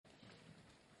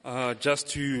Just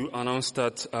to announce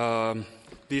that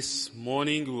this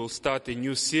morning we will start a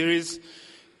new series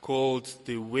called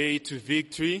The Way to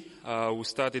Victory. We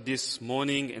started this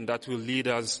morning, and that will lead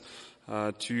us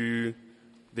to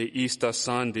the Easter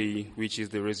Sunday, which is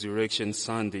the Resurrection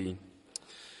Sunday.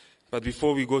 But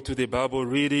before we go to the Bible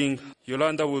reading,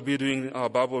 Yolanda will be doing our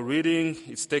Bible reading.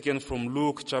 It's taken from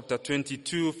Luke chapter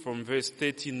 22 from verse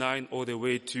 39 all the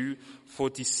way to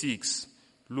 46.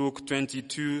 Luke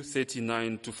 22,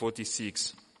 39 to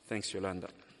 46. Thanks, Yolanda.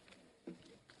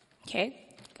 Okay.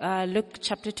 Luke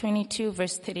chapter 22,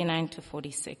 verse 39 to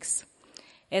 46.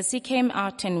 As he came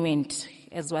out and went,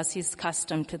 as was his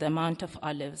custom, to the Mount of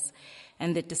Olives,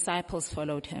 and the disciples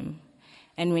followed him.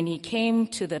 And when he came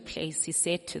to the place, he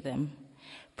said to them,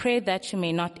 "Pray that you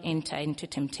may not enter into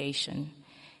temptation."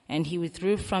 And he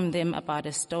withdrew from them about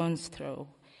a stone's throw,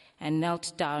 and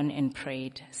knelt down and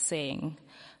prayed, saying,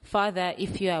 "Father,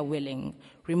 if you are willing,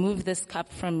 remove this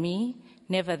cup from me.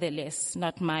 Nevertheless,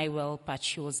 not my will,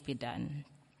 but yours be done."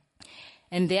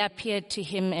 And there appeared to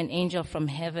him an angel from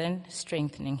heaven,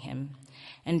 strengthening him.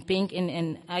 And being in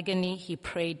an agony, he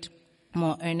prayed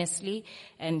more earnestly,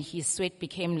 and his sweat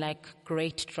became like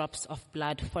great drops of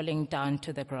blood falling down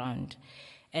to the ground.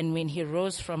 And when he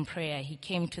rose from prayer, he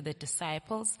came to the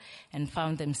disciples and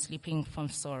found them sleeping from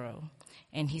sorrow.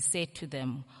 And he said to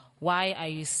them, "Why are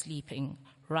you sleeping?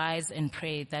 Rise and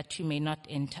pray that you may not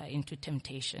enter into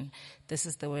temptation." This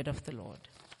is the word of the Lord.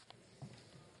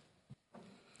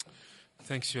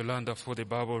 Thanks, Yolanda, for the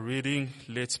Bible reading.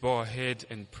 Let's bow our head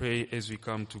and pray as we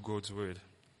come to God's word.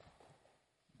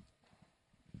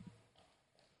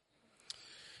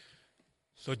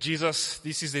 Lord Jesus,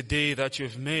 this is a day that you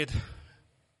have made.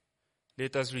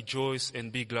 Let us rejoice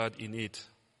and be glad in it.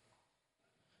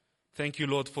 Thank you,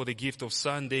 Lord, for the gift of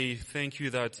Sunday. Thank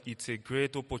you that it's a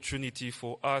great opportunity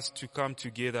for us to come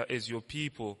together as your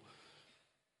people,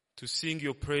 to sing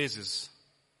your praises,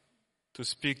 to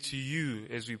speak to you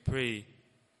as we pray,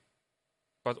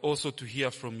 but also to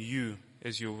hear from you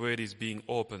as your word is being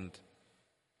opened.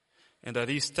 And at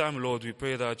this time, Lord, we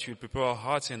pray that you prepare our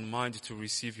hearts and minds to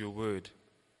receive your word.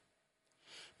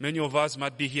 Many of us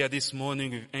might be here this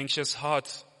morning with anxious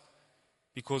hearts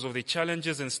because of the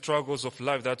challenges and struggles of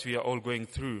life that we are all going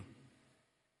through.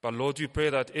 But Lord, we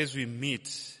pray that as we meet,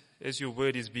 as your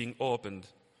word is being opened,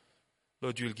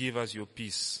 Lord, you'll give us your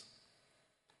peace.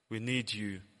 We need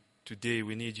you today.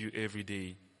 We need you every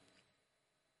day.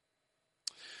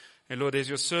 And Lord, as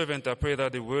your servant, I pray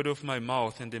that the word of my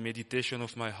mouth and the meditation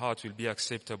of my heart will be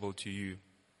acceptable to you.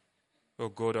 O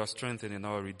God, our strength and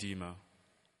our Redeemer.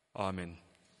 Amen.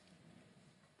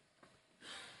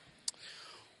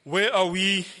 Where are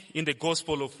we in the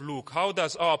Gospel of Luke? How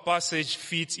does our passage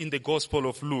fit in the Gospel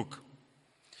of Luke?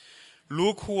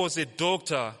 Luke, who was a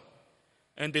doctor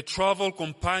and a travel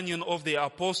companion of the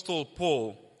Apostle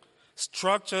Paul,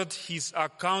 structured his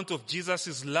account of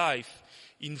Jesus' life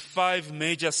in 5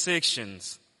 major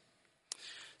sections.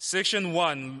 Section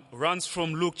 1 runs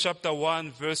from Luke chapter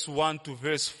 1, verse 1 to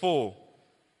verse 4.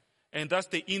 And that's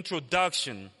the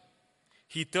introduction.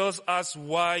 He tells us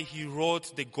why he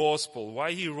wrote the gospel,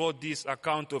 why he wrote this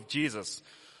account of Jesus,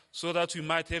 so that we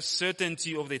might have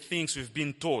certainty of the things we've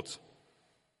been taught.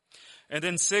 And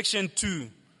then section 2,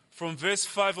 from verse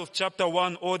 5 of chapter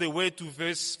 1 all the way to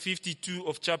verse 52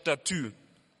 of chapter 2.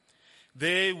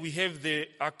 There we have the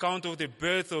account of the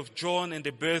birth of John and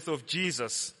the birth of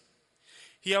Jesus.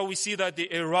 Here we see that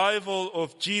the arrival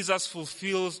of Jesus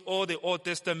fulfills all the Old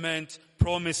Testament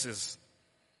promises.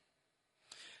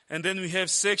 And then we have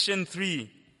section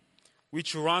 3,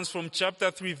 which runs from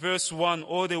chapter 3, verse 1,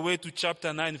 all the way to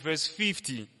chapter 9, verse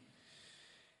 50.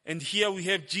 And here we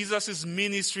have Jesus'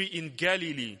 ministry in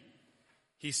Galilee,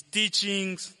 his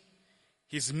teachings,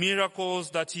 his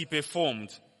miracles that he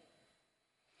performed.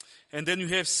 And then we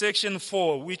have section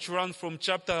 4, which runs from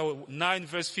chapter 9,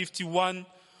 verse 51,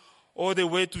 all the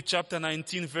way to chapter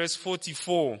 19, verse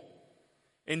 44.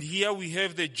 And here we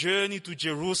have the journey to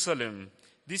Jerusalem.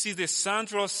 This is the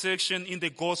central section in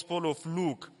the Gospel of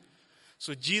Luke.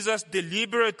 So Jesus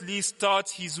deliberately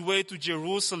starts his way to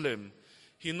Jerusalem.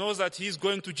 He knows that he's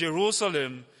going to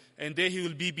Jerusalem, and there he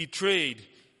will be betrayed,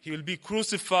 he will be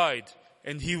crucified,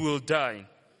 and he will die.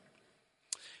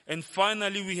 And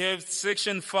finally we have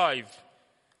section 5,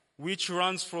 which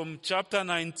runs from chapter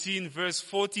 19, verse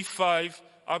 45,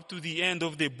 up to the end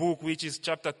of the book, which is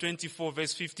chapter 24,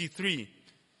 verse 53.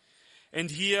 And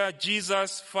here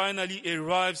Jesus finally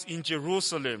arrives in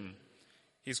Jerusalem.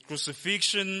 His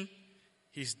crucifixion,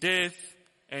 his death,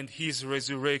 and his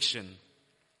resurrection.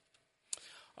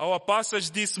 Our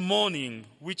passage this morning,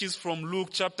 which is from Luke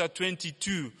chapter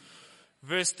 22,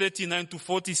 verse 39 to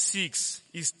 46,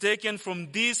 is taken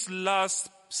from this last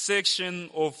section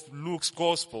of Luke's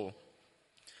gospel.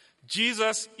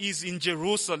 Jesus is in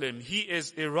Jerusalem. He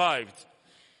has arrived.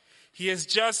 He has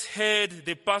just had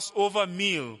the Passover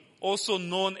meal, also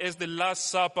known as the Last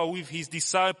Supper, with his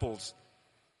disciples.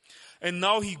 And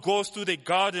now he goes to the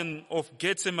Garden of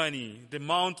Gethsemane, the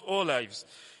Mount Olives,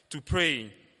 to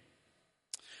pray.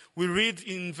 We read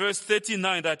in verse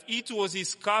 39 that it was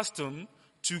his custom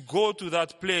to go to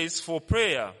that place for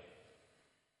prayer.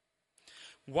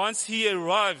 Once he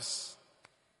arrives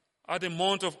at the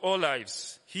Mount of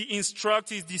Olives, he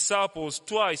instructs his disciples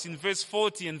twice in verse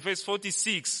 40 and verse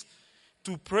 46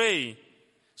 to pray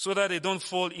so that they don't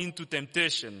fall into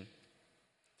temptation.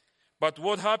 But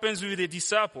what happens with the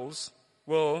disciples?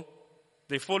 Well,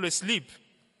 they fall asleep.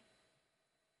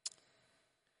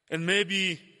 And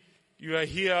maybe you are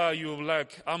here, you're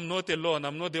like, I'm not alone.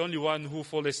 I'm not the only one who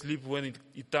falls asleep when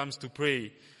it comes to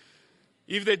pray.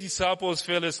 If the disciples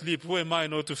fell asleep, who am I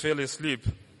not to fall asleep?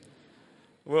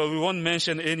 Well, we won't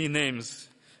mention any names.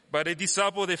 But the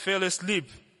disciples, they fell asleep.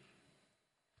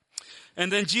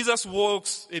 And then Jesus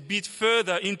walks a bit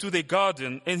further into the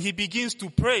garden and he begins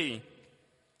to pray.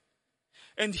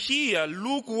 And here,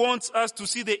 Luke wants us to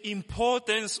see the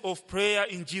importance of prayer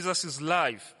in Jesus'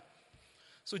 life.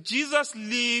 So Jesus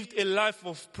lived a life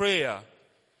of prayer.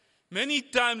 Many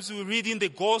times we read in the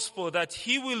gospel that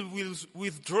he will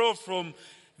withdraw from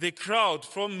the crowd,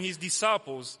 from his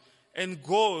disciples, and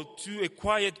go to a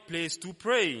quiet place to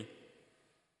pray.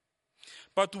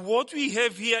 But what we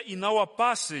have here in our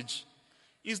passage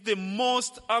is the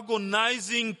most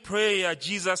agonizing prayer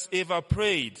Jesus ever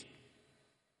prayed.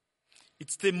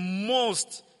 It's the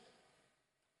most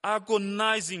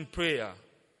agonizing prayer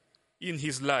in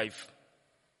his life.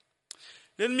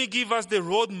 Let me give us the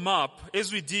roadmap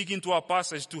as we dig into our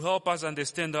passage to help us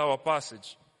understand our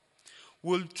passage.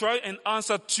 We'll try and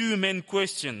answer two main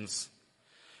questions.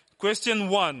 Question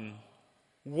 1,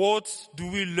 what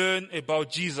do we learn about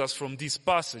Jesus from this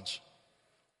passage?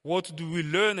 What do we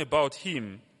learn about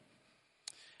him?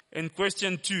 And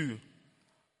question 2,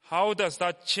 how does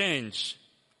that change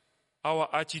our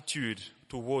attitude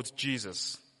towards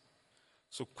Jesus?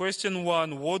 So question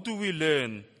 1, what do we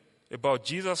learn about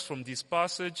Jesus from this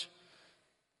passage?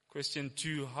 Question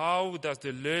 2, how does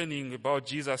the learning about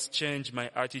Jesus change my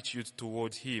attitude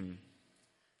toward him?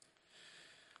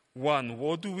 1,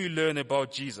 what do we learn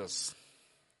about Jesus?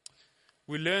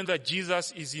 We learn that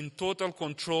Jesus is in total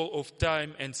control of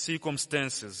time and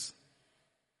circumstances.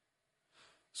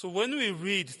 So when we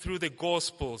read through the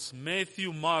Gospels,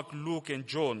 Matthew, Mark, Luke, and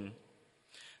John,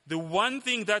 the one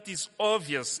thing that is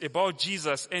obvious about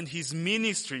Jesus and his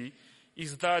ministry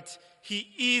is that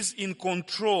he is in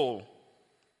control.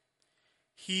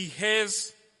 He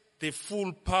has the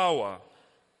full power.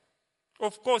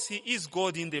 Of course, he is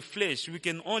God in the flesh. We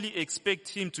can only expect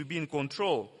him to be in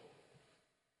control.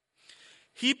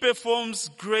 He performs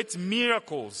great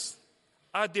miracles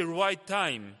at the right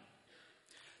time.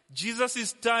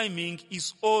 Jesus' timing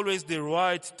is always the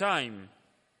right time.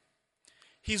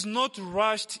 He's not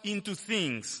rushed into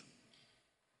things.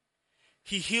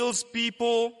 He heals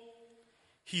people.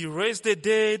 He raised the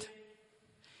dead.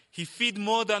 He feed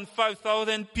more than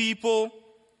 5,000 people.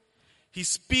 He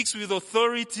speaks with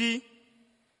authority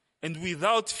and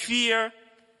without fear.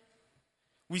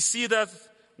 We see that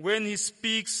when he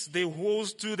speaks, they hold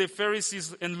to the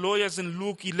Pharisees and lawyers in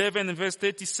Luke 11 and verse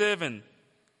 37.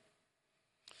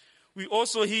 We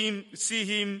also see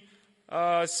him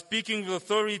speaking with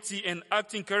authority and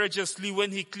acting courageously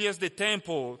when he clears the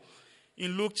temple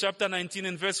in Luke chapter 19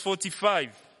 and verse 45.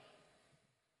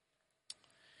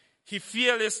 He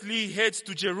fearlessly heads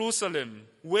to Jerusalem,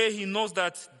 where he knows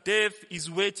that death is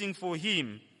waiting for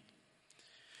him.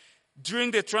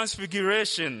 During the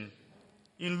transfiguration,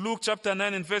 in Luke chapter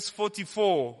 9 and verse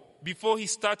 44, before he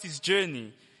starts his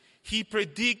journey, he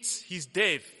predicts his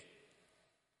death.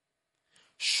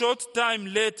 Short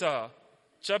time later,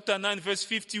 chapter 9 verse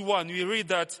 51, we read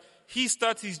that he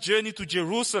starts his journey to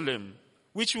Jerusalem,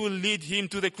 which will lead him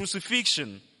to the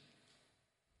crucifixion.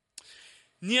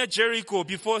 Near Jericho,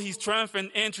 before his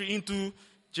triumphant entry into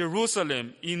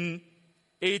Jerusalem in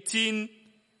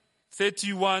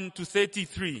 1831 to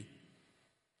 33,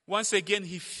 once again,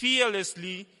 he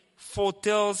fearlessly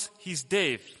foretells his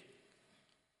death.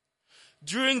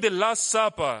 During the Last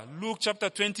Supper, Luke chapter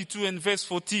 22 and verse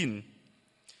 14,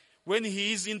 when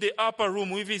he is in the upper room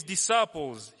with his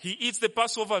disciples, he eats the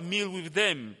Passover meal with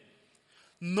them,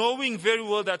 knowing very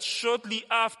well that shortly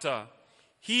after,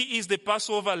 he is the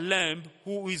Passover lamb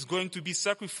who is going to be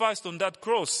sacrificed on that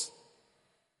cross.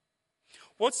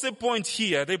 What's the point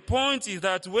here? The point is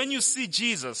that when you see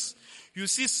Jesus, you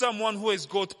see someone who has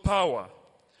got power.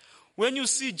 When you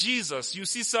see Jesus, you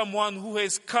see someone who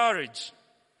has courage.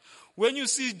 When you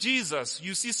see Jesus,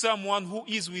 you see someone who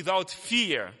is without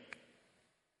fear.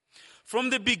 From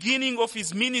the beginning of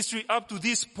his ministry up to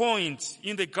this point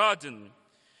in the garden,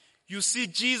 you see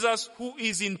Jesus who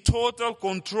is in total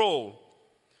control.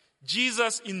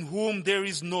 Jesus in whom there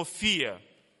is no fear.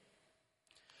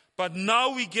 But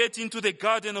now we get into the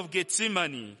Garden of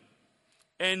Gethsemane,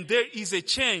 and there is a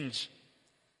change.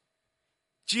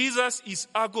 Jesus is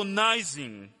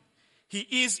agonizing.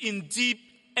 He is in deep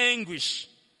anguish.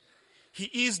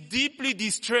 He is deeply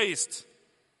distressed.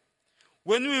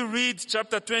 When we read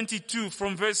chapter 22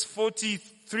 from verse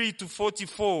 43 to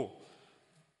 44,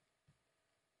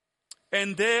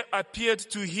 and there appeared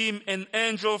to him an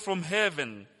angel from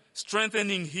heaven,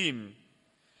 strengthening him.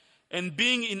 And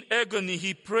being in agony,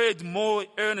 he prayed more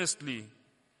earnestly.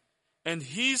 And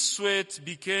his sweat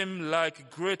became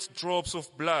like great drops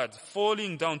of blood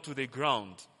falling down to the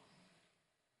ground.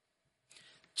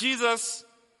 Jesus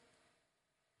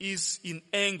is in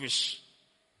anguish.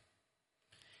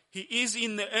 He is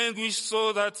in the anguish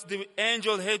so that the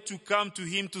angel had to come to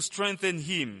him to strengthen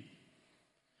him.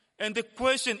 And the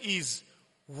question is,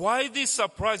 why this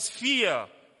surprise fear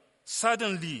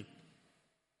suddenly?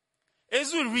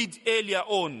 As we read earlier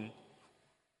on,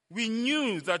 we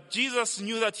knew that Jesus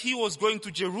knew that he was going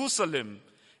to Jerusalem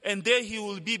and there he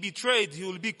will be betrayed, he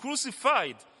will be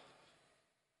crucified.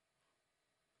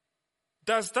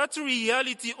 Does that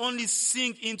reality only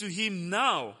sink into him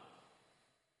now?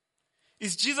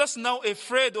 Is Jesus now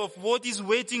afraid of what is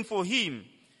waiting for him?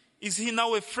 Is he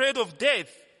now afraid of death?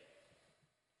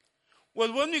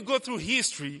 Well, when we go through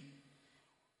history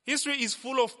is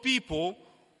full of people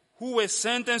who were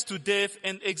sentenced to death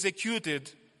and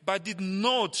executed, but did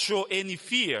not show any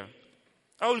fear.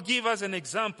 I will give us an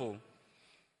example.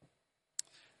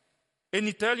 An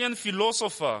Italian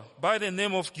philosopher by the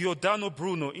name of Giordano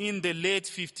Bruno in the late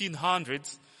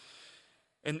 1500s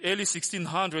and early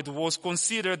 1600s was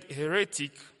considered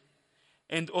heretic,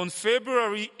 and on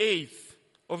February 8th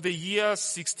of the year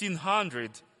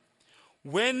 1600,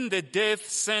 when the death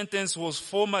sentence was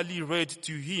formally read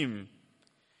to him,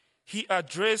 he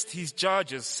addressed his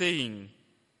judges saying,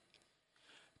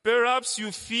 "Perhaps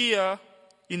you fear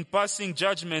in passing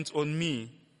judgment on me.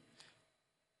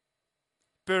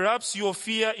 Perhaps your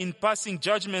fear in passing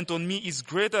judgment on me is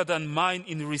greater than mine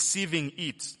in receiving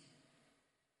it."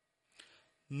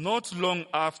 Not long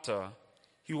after,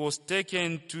 he was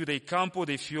taken to the Campo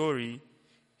dei Fiori,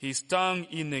 his tongue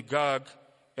in a gag,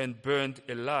 and burned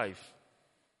alive.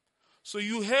 So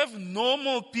you have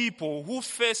normal people who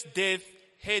face death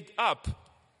head up.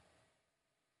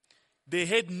 They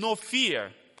had no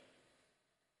fear.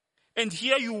 And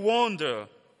here you wonder,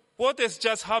 what has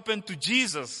just happened to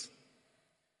Jesus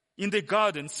in the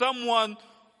garden? Someone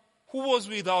who was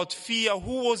without fear,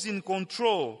 who was in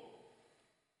control.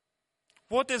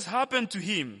 What has happened to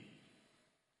him?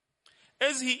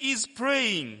 As he is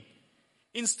praying,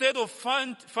 instead of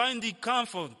finding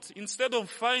comfort, instead of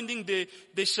finding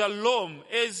the shalom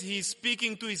as he is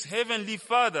speaking to his heavenly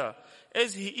Father,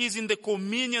 as he is in the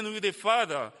communion with the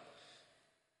Father,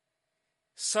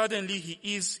 suddenly he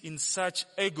is in such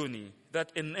agony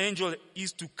that an angel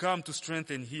is to come to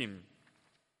strengthen him.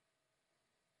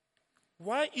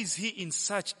 Why is he in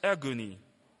such agony?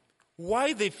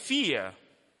 Why the fear?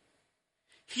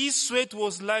 His sweat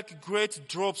was like great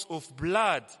drops of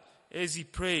blood as he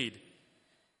prayed.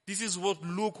 This is what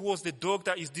Luke, who was the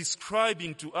doctor, is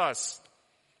describing to us.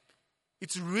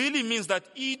 It really means that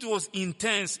it was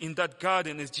intense in that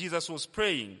garden as Jesus was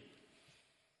praying.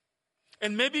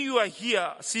 And maybe you are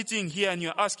here, sitting here, and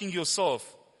you're asking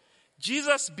yourself,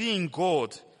 Jesus being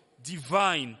God,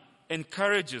 divine and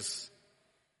courageous,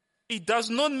 it does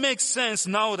not make sense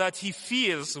now that he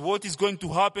fears what is going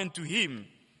to happen to him,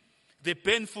 the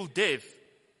painful death,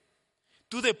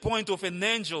 to the point of an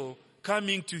angel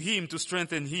coming to him to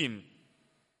strengthen him.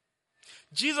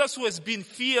 Jesus, who has been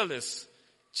fearless,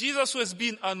 Jesus, who has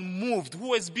been unmoved,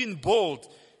 who has been bold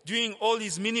during all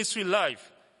his ministry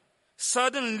life,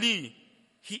 suddenly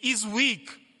he is weak.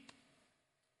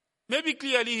 Maybe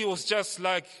clearly he was just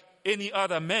like any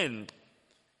other man.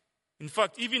 In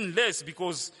fact, even less,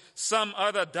 because some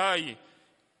other die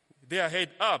their head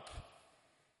up.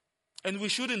 And we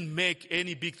shouldn't make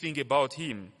any big thing about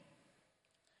him.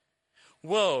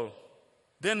 Well,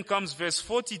 then comes verse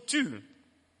 42.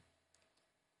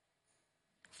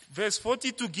 Verse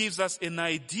 42 gives us an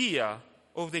idea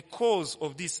of the cause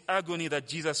of this agony that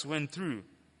Jesus went through.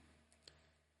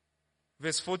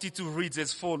 Verse 42 reads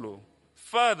as follows: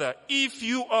 "Father, if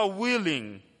you are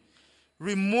willing,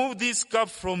 remove this cup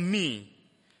from me.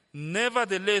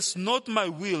 Nevertheless, not my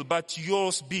will, but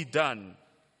yours be done.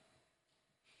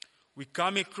 We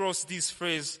come across this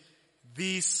phrase,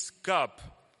 this cup.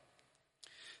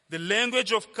 The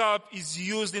language of cup is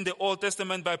used in the Old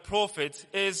Testament by prophets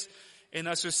as an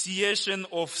association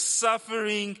of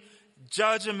suffering,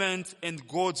 judgment, and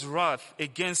God's wrath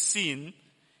against sin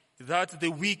that the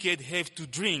wicked have to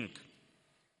drink.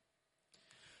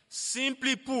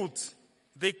 Simply put,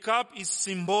 the cup is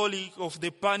symbolic of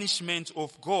the punishment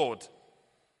of God.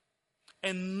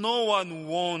 And no one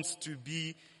wants to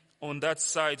be on that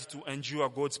side to endure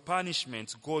God's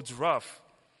punishment, God's wrath.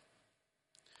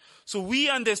 So we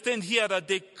understand here that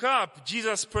the cup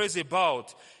Jesus prays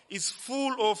about is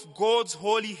full of God's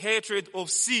holy hatred of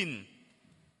sin.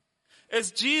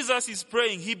 As Jesus is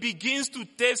praying, he begins to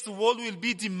test what will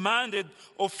be demanded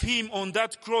of him on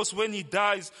that cross when he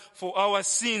dies for our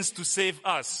sins to save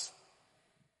us.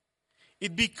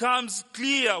 It becomes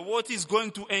clear what he's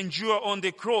going to endure on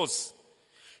the cross.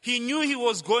 He knew he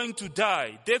was going to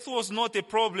die. Death was not a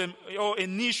problem or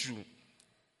an issue.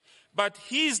 But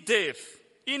his death,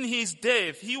 in his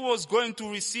death, he was going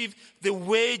to receive the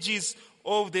wages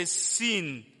of the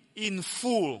sin in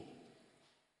full.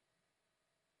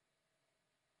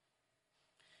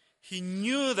 He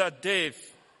knew that death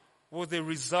was the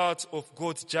result of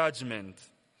God's judgment.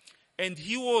 And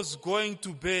he was going to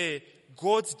bear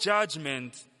God's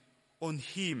judgment on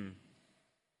him.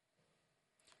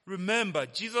 Remember,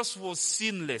 Jesus was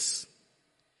sinless.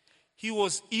 He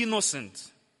was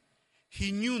innocent.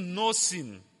 He knew no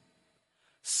sin.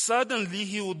 Suddenly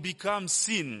he would become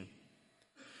sin.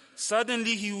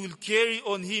 Suddenly he will carry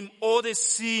on him all the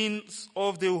sins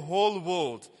of the whole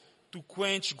world to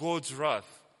quench God's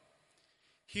wrath.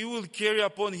 He will carry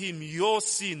upon him your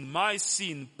sin, my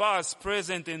sin, past,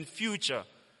 present, and future.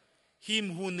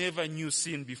 Him who never knew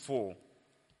sin before.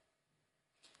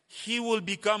 He will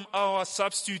become our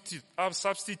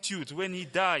substitute when he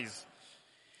dies.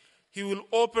 He will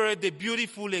operate the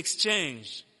beautiful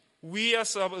exchange. We are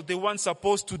the ones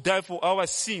supposed to die for our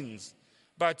sins,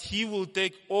 but he will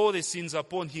take all the sins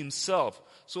upon himself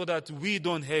so that we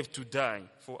don't have to die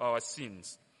for our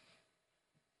sins.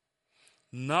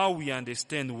 Now we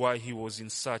understand why he was in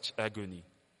such agony.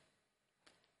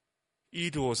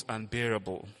 It was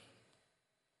unbearable.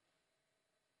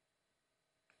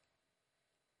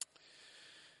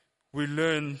 We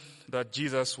learn that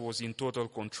Jesus was in total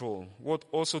control. What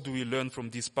also do we learn from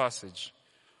this passage?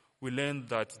 We learn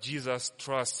that Jesus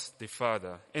trusts the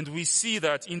Father. And we see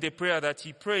that in the prayer that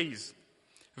he prays.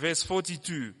 Verse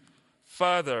 42,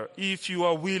 Father, if you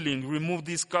are willing, remove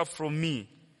this cup from me.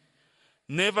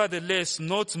 Nevertheless,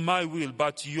 not my will,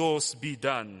 but yours be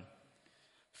done.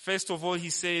 First of all, he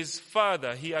says,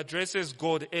 Father. He addresses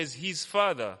God as his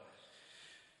Father.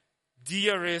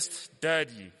 Dearest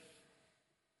Daddy,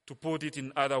 to put it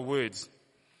in other words.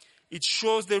 It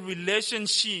shows the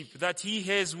relationship that he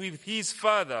has with his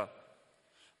Father,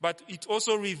 but it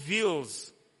also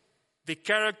reveals the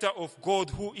character of God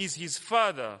who is his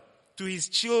Father to his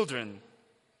children.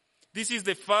 This is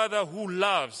the Father who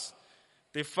loves,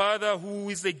 the Father who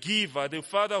is a giver, the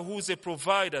Father who is a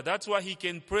provider. That's why he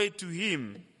can pray to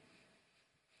him.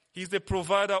 He's the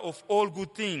provider of all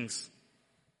good things.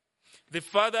 The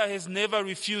Father has never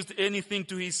refused anything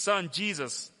to his Son,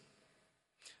 Jesus.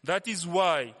 That is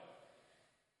why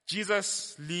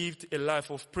Jesus lived a life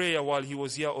of prayer while he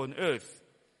was here on earth.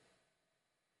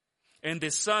 And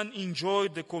the Son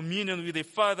enjoyed the communion with the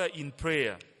Father in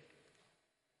prayer.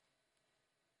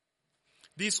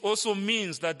 This also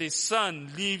means that the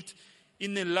Son lived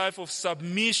in a life of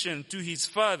submission to his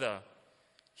Father.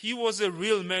 He was a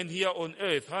real man here on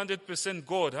earth, 100%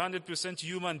 God, 100%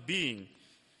 human being.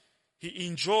 He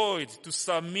enjoyed to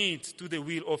submit to the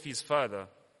will of his Father.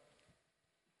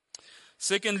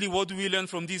 Secondly, what do we learn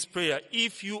from this prayer?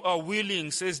 If you are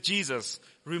willing, says Jesus,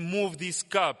 remove this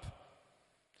cup.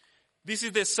 This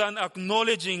is the Son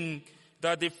acknowledging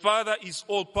that the Father is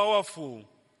all-powerful.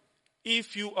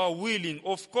 If you are willing,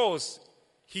 of course,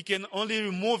 he can only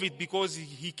remove it because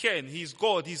he can. He is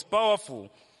God. He is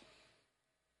powerful.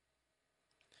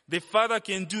 The Father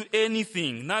can do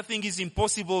anything. Nothing is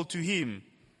impossible to him.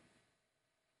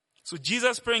 So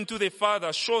Jesus praying to the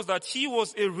Father shows that he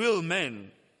was a real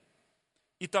man.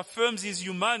 It affirms his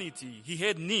humanity. He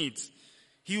had needs.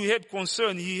 He had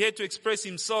concern. He had to express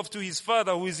himself to his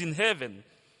Father who is in heaven.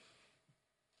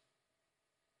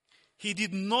 He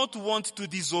did not want to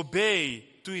disobey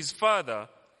to his Father,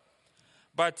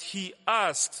 but he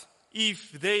asked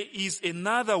if there is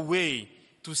another way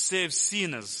to save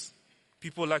sinners,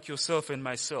 people like yourself and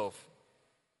myself.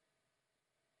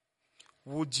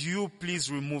 Would you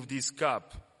please remove this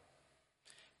cup?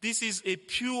 This is a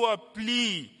pure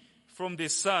plea from the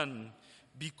Son,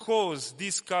 because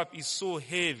this cup is so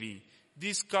heavy.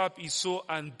 This cup is so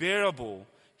unbearable.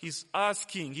 He's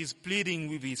asking, he's pleading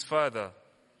with his Father.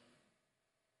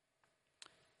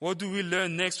 What do we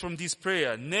learn next from this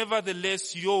prayer?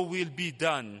 Nevertheless, your will be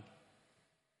done.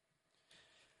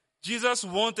 Jesus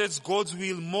wanted God's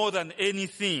will more than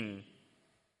anything.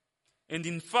 And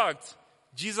in fact,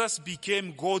 Jesus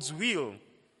became God's will.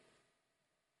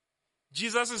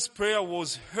 Jesus' prayer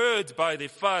was heard by the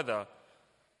Father,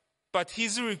 but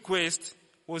his request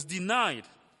was denied.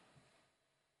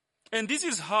 And this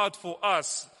is hard for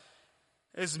us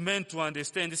as men to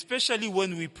understand, especially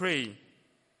when we pray.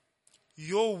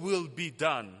 Your will be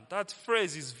done. That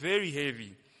phrase is very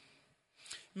heavy.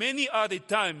 Many are the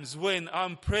times when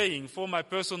I'm praying for my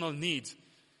personal needs,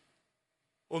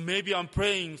 or maybe I'm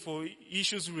praying for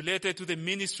issues related to the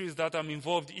ministries that I'm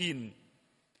involved in.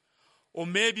 Or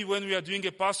maybe when we are doing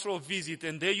a pastoral visit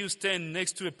and there you stand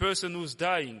next to a person who's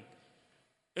dying,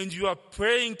 and you are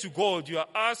praying to God, you are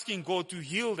asking God to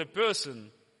heal the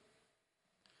person.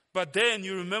 But then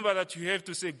you remember that you have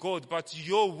to say, God, but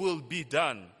your will be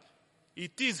done.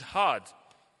 It is hard.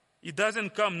 It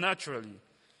doesn't come naturally.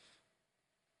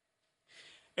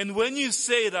 And when you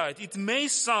say that, it may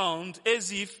sound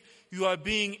as if you are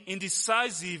being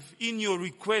indecisive in your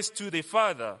request to the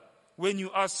Father when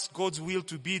you ask God's will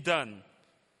to be done.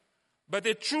 But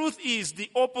the truth is,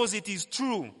 the opposite is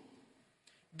true.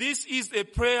 This is a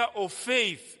prayer of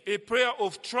faith, a prayer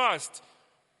of trust.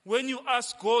 When you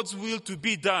ask God's will to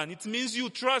be done, it means you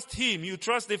trust Him, you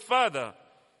trust the Father.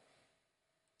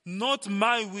 Not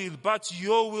my will, but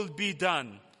your will be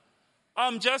done.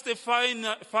 I'm just a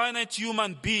finite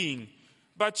human being,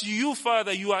 but you,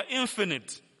 Father, you are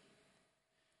infinite.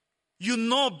 You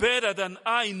know better than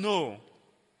I know.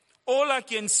 All I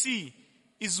can see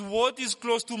is what is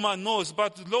close to my nose.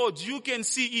 But Lord, you can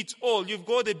see it all. You've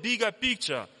got a bigger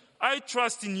picture. I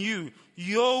trust in you.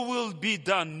 Your will be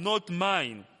done, not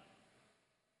mine.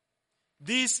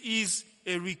 This is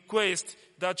a request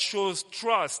that shows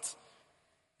trust,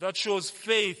 that shows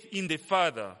faith in the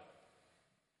Father.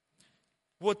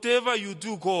 Whatever you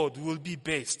do, God, will be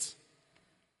best.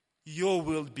 Your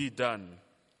will be done.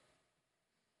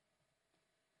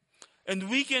 And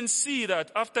we can see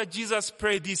that after Jesus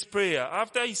prayed this prayer,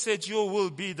 after he said, your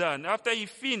will be done, after he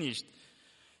finished,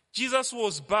 Jesus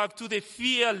was back to the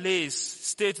fearless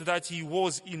state that he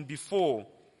was in before.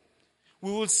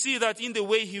 We will see that in the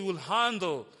way he will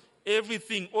handle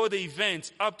everything, all the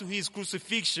events up to his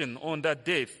crucifixion on that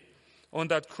death, on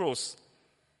that cross.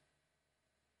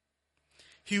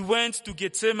 He went to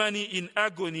Gethsemane in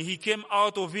agony. He came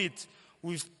out of it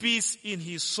with peace in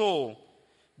his soul,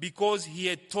 because he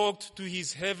had talked to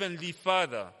his heavenly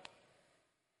Father.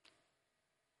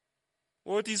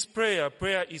 What is prayer?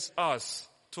 Prayer is us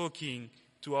talking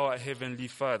to our heavenly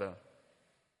Father.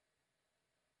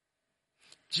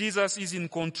 Jesus is in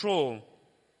control.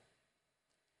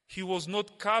 He was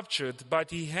not captured, but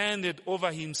he handed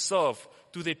over himself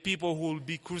to the people who will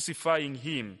be crucifying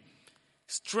him.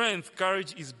 Strength,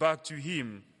 courage is back to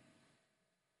him.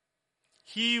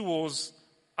 He was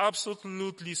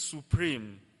absolutely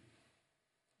supreme,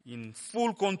 in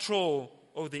full control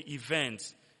of the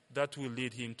events that will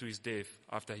lead him to his death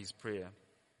after his prayer.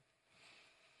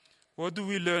 What do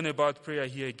we learn about prayer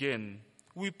here again?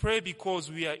 We pray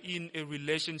because we are in a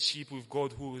relationship with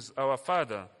God, who is our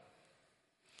Father.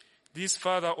 This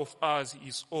Father of ours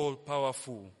is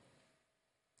all-powerful.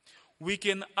 We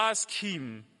can ask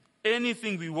him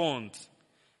anything we want,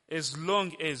 as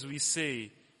long as we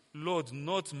say, Lord,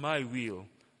 not my will,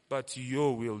 but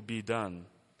your will be done.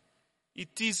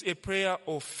 It is a prayer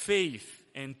of faith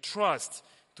and trust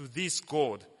to this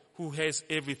God who has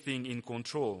everything in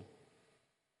control.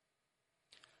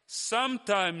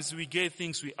 Sometimes we get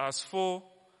things we ask for,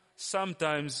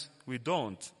 sometimes we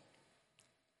don't.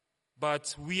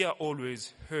 But we are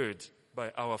always heard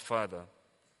by our Father.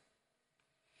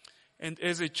 And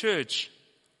as a church,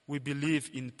 we believe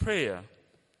in prayer.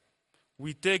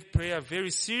 We take prayer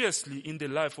very seriously in the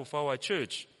life of our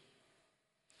church.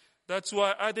 That's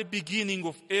why at the beginning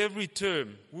of every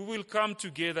term, we will come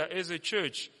together as a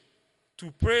church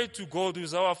to pray to God, who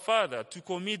is our Father, to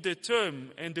commit the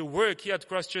term and the work here at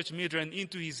Christ Church Midrand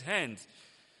into his hands,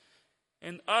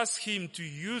 and ask him to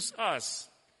use us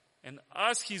and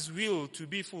ask his will to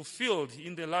be fulfilled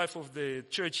in the life of the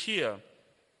church here.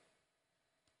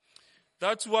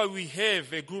 That's why we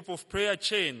have a group of prayer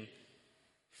chain,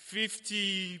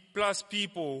 50 plus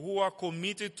people who are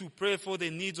committed to pray for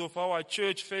the needs of our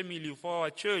church family, of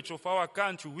our church, of our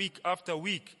country, week after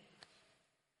week.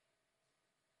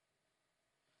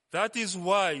 That is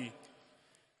why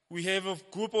We have a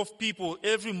group of people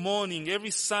every morning,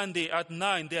 every Sunday at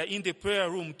 9, they are in the prayer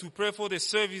room to pray for the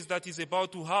service that is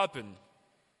about to happen.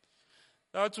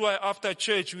 That's why after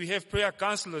church we have prayer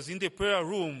counselors in the prayer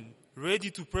room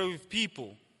ready to pray with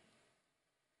people.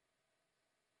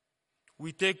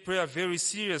 We take prayer very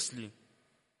seriously.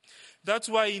 That's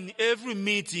why in every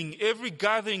meeting, every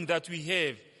gathering that we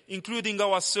have, including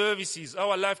our services,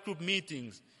 our life group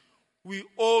meetings, we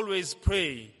always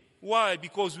pray. Why?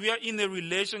 Because we are in a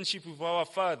relationship with our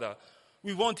Father.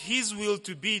 We want His will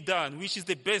to be done, which is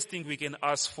the best thing we can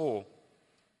ask for.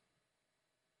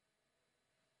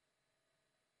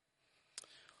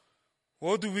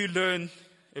 What do we learn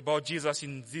about Jesus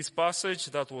in this passage?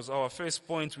 That was our first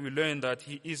point. We learned that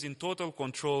He is in total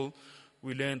control.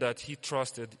 We learned that He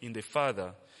trusted in the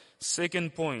Father.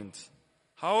 Second point,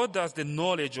 how does the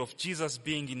knowledge of Jesus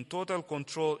being in total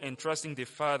control and trusting the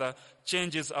Father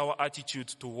changes our attitude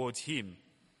towards Him?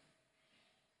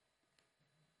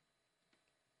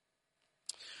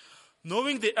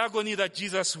 Knowing the agony that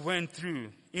Jesus went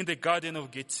through in the Garden of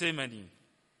Gethsemane,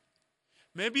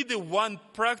 maybe the one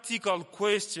practical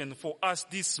question for us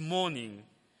this morning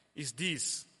is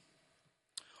this: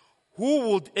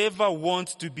 who would ever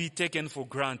want to be taken for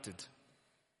granted?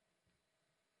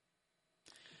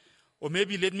 Or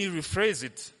maybe let me rephrase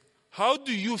it. How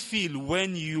do you feel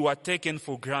when you are taken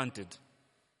for granted?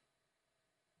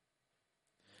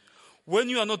 When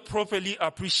you are not properly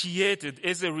appreciated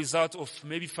as a result of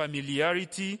maybe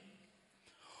familiarity,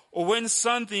 or when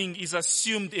something is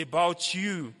assumed about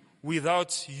you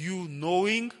without you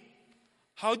knowing,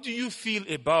 how do you feel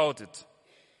about it?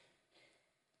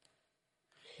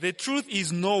 The truth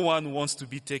is, no one wants to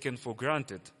be taken for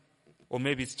granted. Or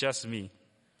maybe it's just me.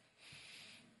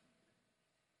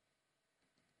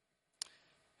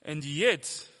 And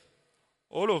yet,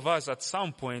 all of us at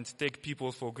some point take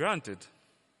people for granted.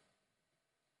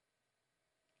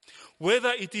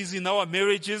 Whether it is in our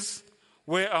marriages,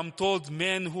 where I'm told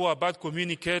men who are bad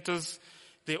communicators,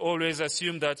 they always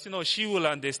assume that, she will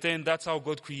understand, that's how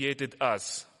God created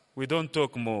us. We don't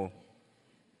talk more.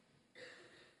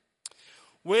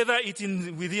 Whether it is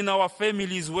within our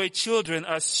families, where children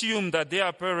assume that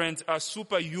their parents are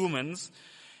superhumans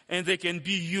and they can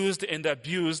be used and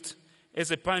abused as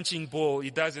a punching ball,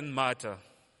 it doesn't matter.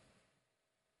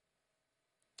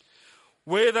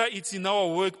 Whether it's in our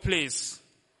workplace,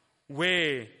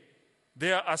 where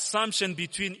there are assumptions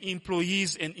between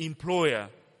employees and employer,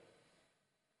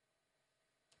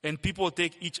 and people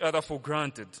take each other for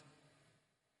granted.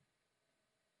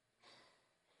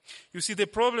 You see, the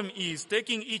problem is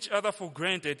taking each other for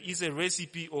granted is a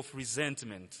recipe of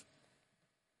resentment.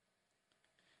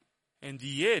 And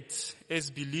yet, as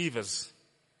believers,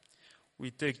 we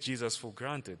take Jesus for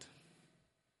granted.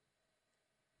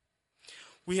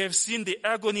 We have seen the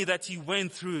agony that He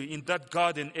went through in that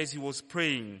garden as He was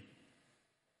praying.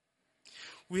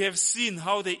 We have seen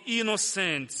how the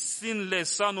innocent,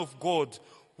 sinless Son of God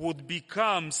would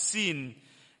become sin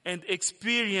and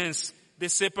experience the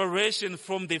separation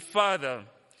from the Father,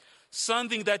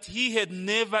 something that He had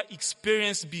never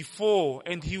experienced before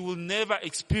and He will never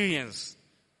experience.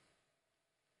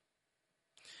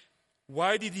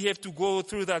 Why did He have to go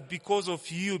through that? Because of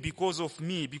you, because of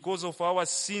me, because of our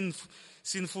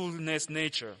sinfulness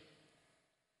nature.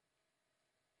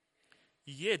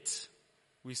 Yet,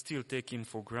 we still take Him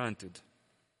for granted.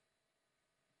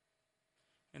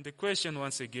 And the question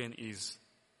once again is,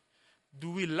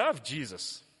 do we love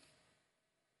Jesus?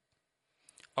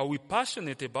 Are we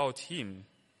passionate about Him?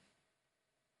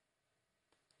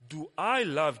 Do I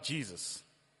love Jesus?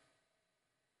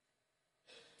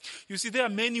 You see, there are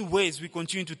many ways we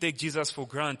continue to take Jesus for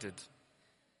granted.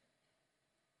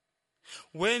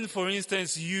 When, for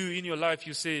instance, you in your life,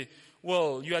 you say,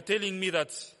 well, you are telling me that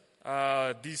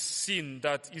this sin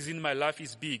that is in my life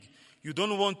is big. You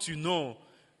don't want to know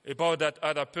about that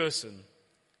other person.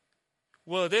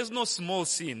 Well, there's no small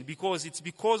sin, because it's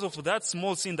because of that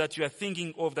small sin that you are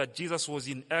thinking of that Jesus was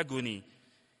in agony.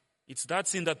 It's that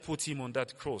sin that put Him on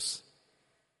that cross.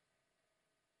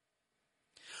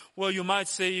 Well, you might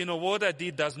say, what I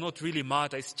did does not really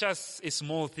matter. It's just a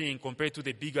small thing compared to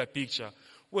the bigger picture.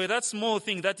 Well, that small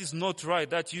thing that is not right,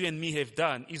 that you and me have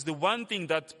done, is the one thing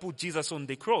that put Jesus on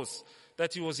the cross,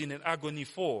 that He was in an agony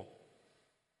for.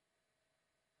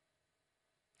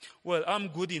 Well, I'm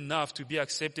good enough to be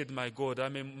accepted by God.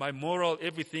 My moral,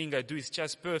 everything I do is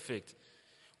just perfect.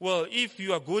 Well, if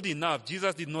you are good enough,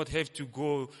 Jesus did not have to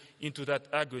go into that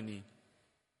agony.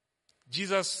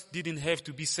 Jesus didn't have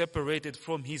to be separated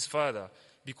from His Father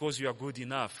because you are good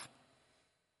enough.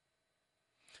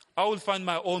 I will find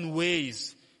my own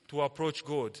ways to approach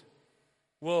God.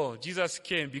 Well, Jesus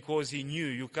came because he knew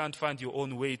you can't find your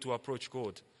own way to approach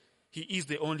God. He is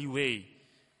the only way.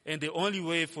 And the only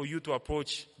way for you to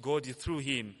approach God is through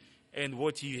him and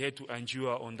what he had to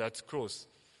endure on that cross.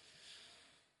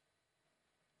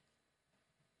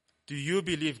 Do you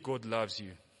believe God loves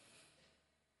you?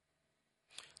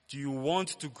 Do you want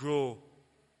to grow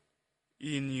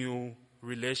in your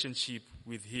relationship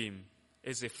with him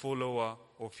as a follower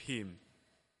of him?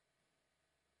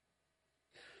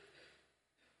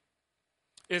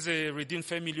 As a redeemed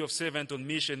family of servants on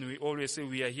mission, we always say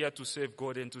we are here to serve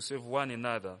God and to serve one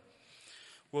another.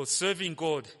 Well, serving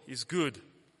God is good.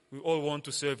 We all want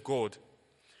to serve God.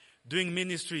 Doing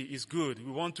ministry is good.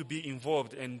 We want to be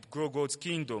involved and grow God's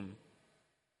kingdom.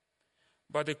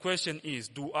 But the question is,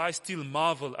 do I still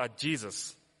marvel at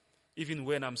Jesus, even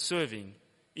when I'm serving,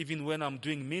 even when I'm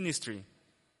doing ministry?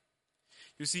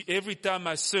 You see, every time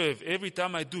I serve, every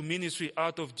time I do ministry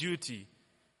out of duty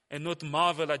and not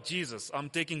marvel at Jesus, I'm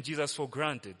taking Jesus for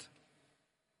granted.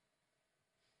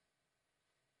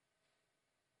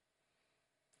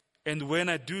 And when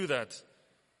I do that,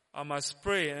 I must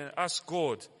pray and ask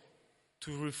God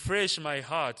to refresh my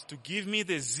heart, to give me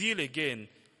the zeal again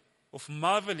of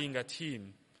marveling at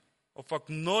him, of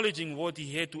acknowledging what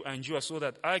he had to endure so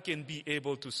that I can be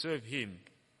able to serve him.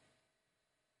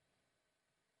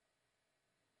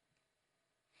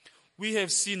 We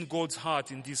have seen God's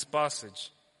heart in this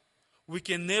passage. We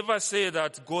can never say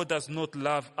that God does not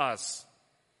love us.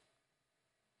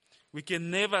 We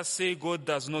can never say God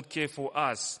does not care for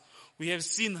us. We have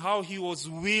seen how he was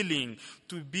willing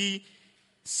to be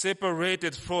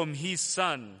separated from his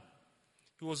son.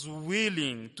 He was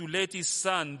willing to let his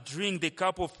son drink the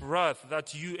cup of wrath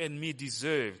that you and me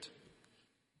deserved.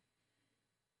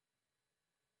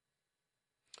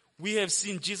 We have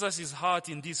seen Jesus' heart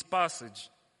in this passage.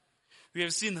 We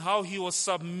have seen how he was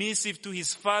submissive to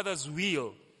his Father's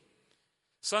will.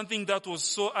 Something that was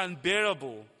so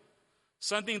unbearable.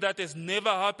 Something that has never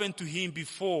happened to him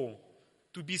before.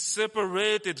 To be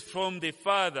separated from the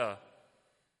Father.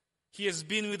 He has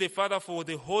been with the Father for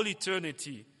the whole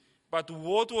eternity. But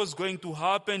what was going to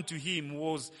happen to him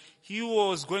was he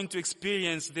was going to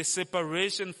experience the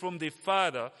separation from the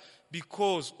Father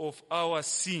because of our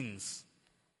sins.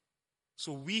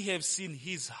 So we have seen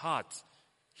his heart.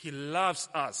 He loves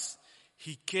us.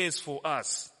 He cares for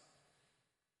us.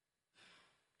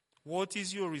 What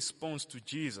is your response to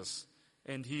Jesus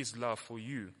and his love for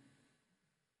you?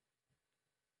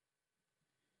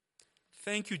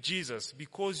 Thank you, Jesus,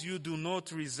 because you do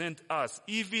not resent us,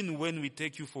 even when we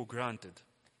take you for granted.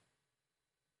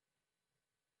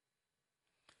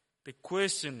 The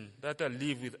question that I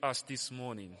leave with us this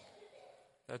morning,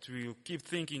 that we will keep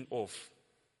thinking of,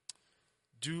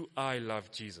 do I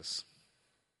love Jesus?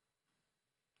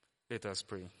 Let us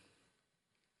pray.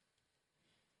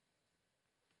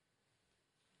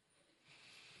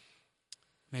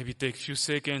 Maybe take a few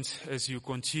seconds as you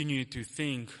continue to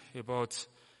think about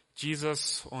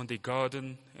Jesus on the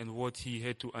garden and what he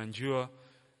had to endure,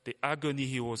 the agony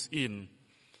he was in,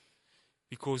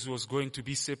 because he was going to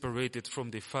be separated from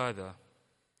the Father.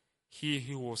 He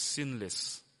who was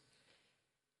sinless,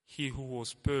 he who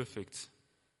was perfect,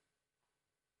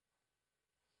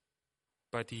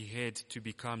 but he had to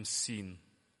become sin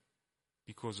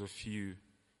because of you,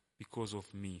 because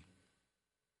of me.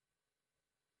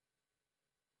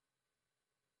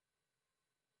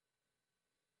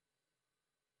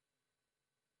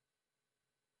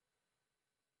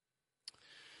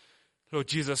 Lord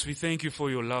Jesus, we thank you for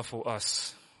your love for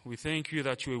us. We thank you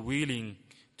that you are willing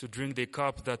to drink the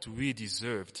cup that we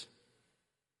deserved.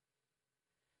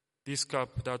 This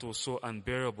cup that was so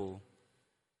unbearable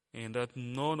and that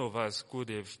none of us could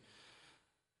have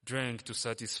drank to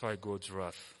satisfy God's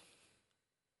wrath.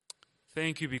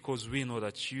 Thank you because we know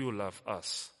that you love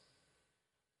us.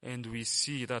 And we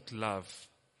see that love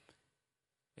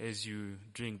as you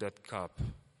drink that cup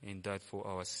and died for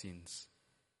our sins.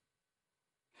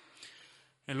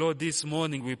 And Lord, this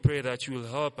morning we pray that you will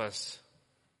help us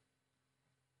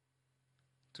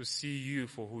to see you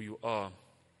for who you are,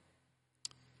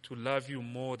 to love you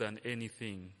more than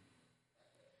anything,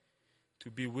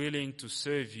 to be willing to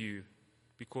serve you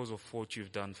because of what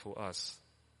you've done for us.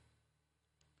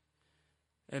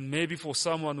 And maybe for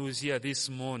someone who's here this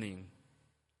morning,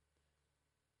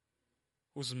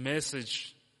 whose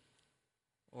message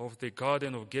of the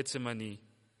Garden of Gethsemane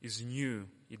is new,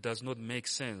 it does not make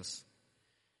sense.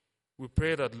 We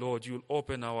pray that, Lord, you'll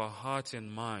open our hearts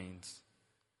and minds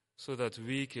so that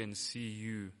we can see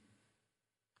you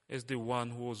as the one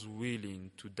who was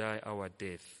willing to die our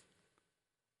death,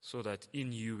 so that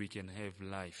in you we can have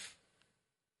life.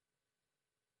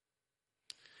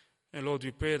 And Lord,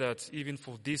 we pray that even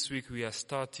for this week we are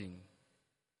starting,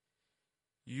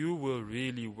 you will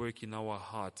really work in our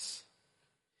hearts.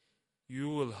 You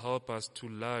will help us to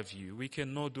love you. We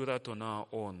cannot do that on our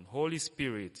own. Holy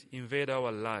Spirit, invade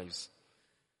our lives.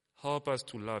 Help us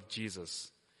to love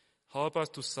Jesus. Help us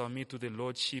to submit to the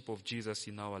Lordship of Jesus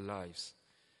in our lives.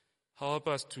 Help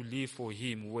us to live for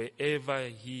him wherever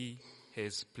he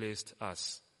has placed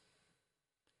us.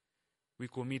 We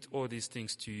commit all these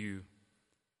things to you.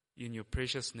 In your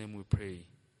precious name we pray.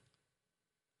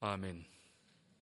 Amen.